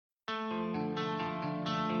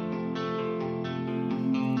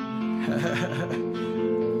Only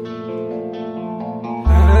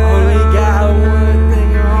got one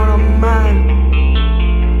thing on our mind.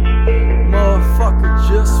 Motherfucker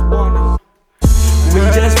just wanna.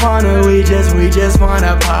 We just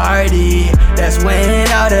wanna party. That's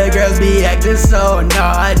when all the girls be acting so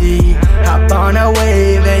naughty. Hop on a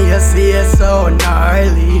wave and you'll see it so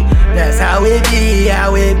gnarly. That's how it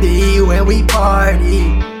be when we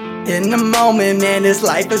party. In the moment, man, this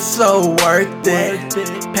life is so worth it.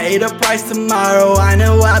 Pay the price tomorrow, I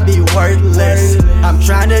know I'll be worthless. I'm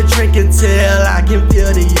trying to drink until I can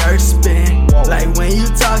feel the earth spin. Like when you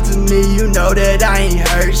talk to me, you know that I ain't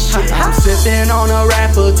hurt shit. I'm sipping on a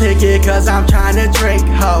raffle ticket cause I'm trying to drink,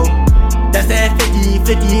 ho. That's that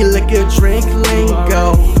 50-50 liquor drink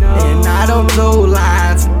lingo. And I don't do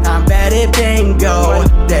lines, I'm bad at bingo.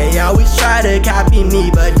 They always try to copy me,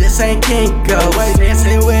 but this ain't Kinko.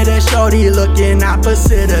 Dancing with a shorty looking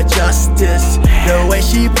opposite of justice. The way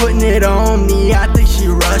she putting it on me, I think she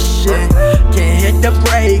rushing. Can't hit the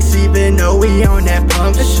brakes even though we on that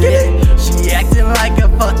pump shit. She acting like a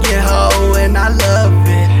fucking hoe and I love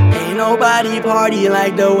it. Ain't nobody party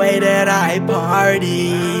like the way that I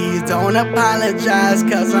party. Don't apologize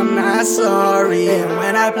cause I'm not sorry. And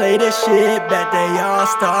when I play this shit, bet they all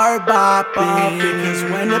start bopping. Cause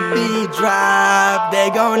when the beat drop, they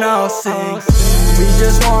gon' all sing. We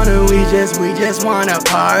just wanna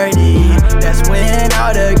party. That's when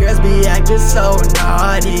all the girls be acting so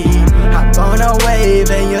naughty. Hop on a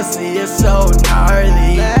wave and you'll see it's so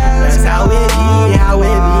gnarly. That's how it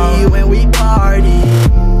be when we party.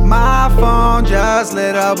 My phone just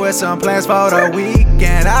lit up with some plans for the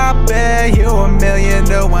weekend. I bet you $1 million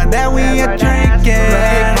the one that we are drinking.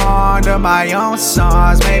 Play on to my own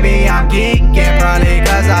songs, maybe I'm geeking. Probably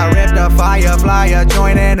cause I ripped a Firefly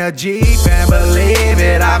joint in a Jeep. And believe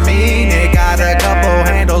it, I mean it. Got a couple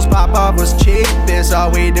handles pop off was cheapest.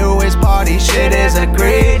 All we do is party, shit is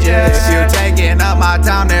egregious. You taking up my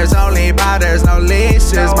time, there's only buy, there's no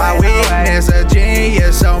leases. My weakness, a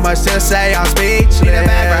genius, so much to say I'm speechless.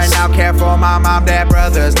 Right now, care for my mom, dad,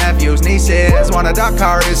 brothers, nephews, nieces. Want a dark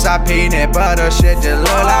car, it's a peanut butter shit, just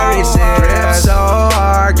look like Reese's. Drip so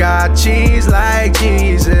hard, got cheese like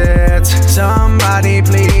Jesus. Somebody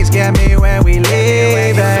please get me when we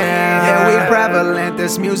leaving. Yeah, we prevalent,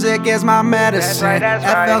 this music is my medicine.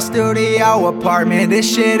 FL Studio apartment, this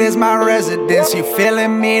shit is my residence. You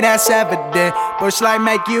feeling me, that's evident. Bush light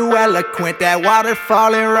make you eloquent. That water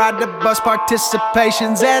falling, ride the bus,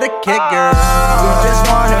 participation's etiquette, girl.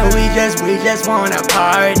 We just wanna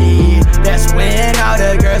party. That's when all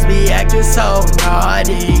the girls be acting so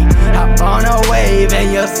naughty. Hop on a wave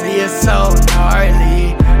and you'll see it's so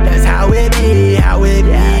gnarly. That's how it be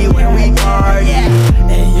when we party.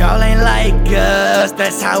 And y'all ain't like us,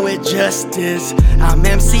 that's how it just is. I'm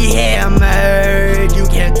MC Hammer, you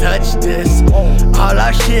can't touch this. All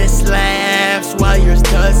our shit slaps while you're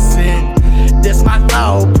stussing. This my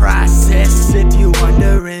thought process if you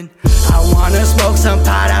wondering. I wanna smoke some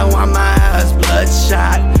pot, I want my ass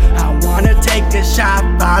bloodshot. I wanna take a shot,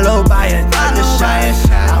 followed by another shot.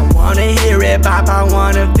 I wanna hear it pop, I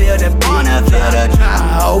wanna feel the beat.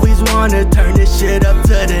 I always wanna turn this shit up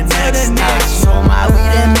to the next notch. So my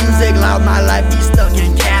weed and music loud, my life be stuck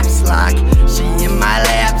in caps lock. She in my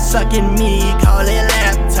lap, sucking me,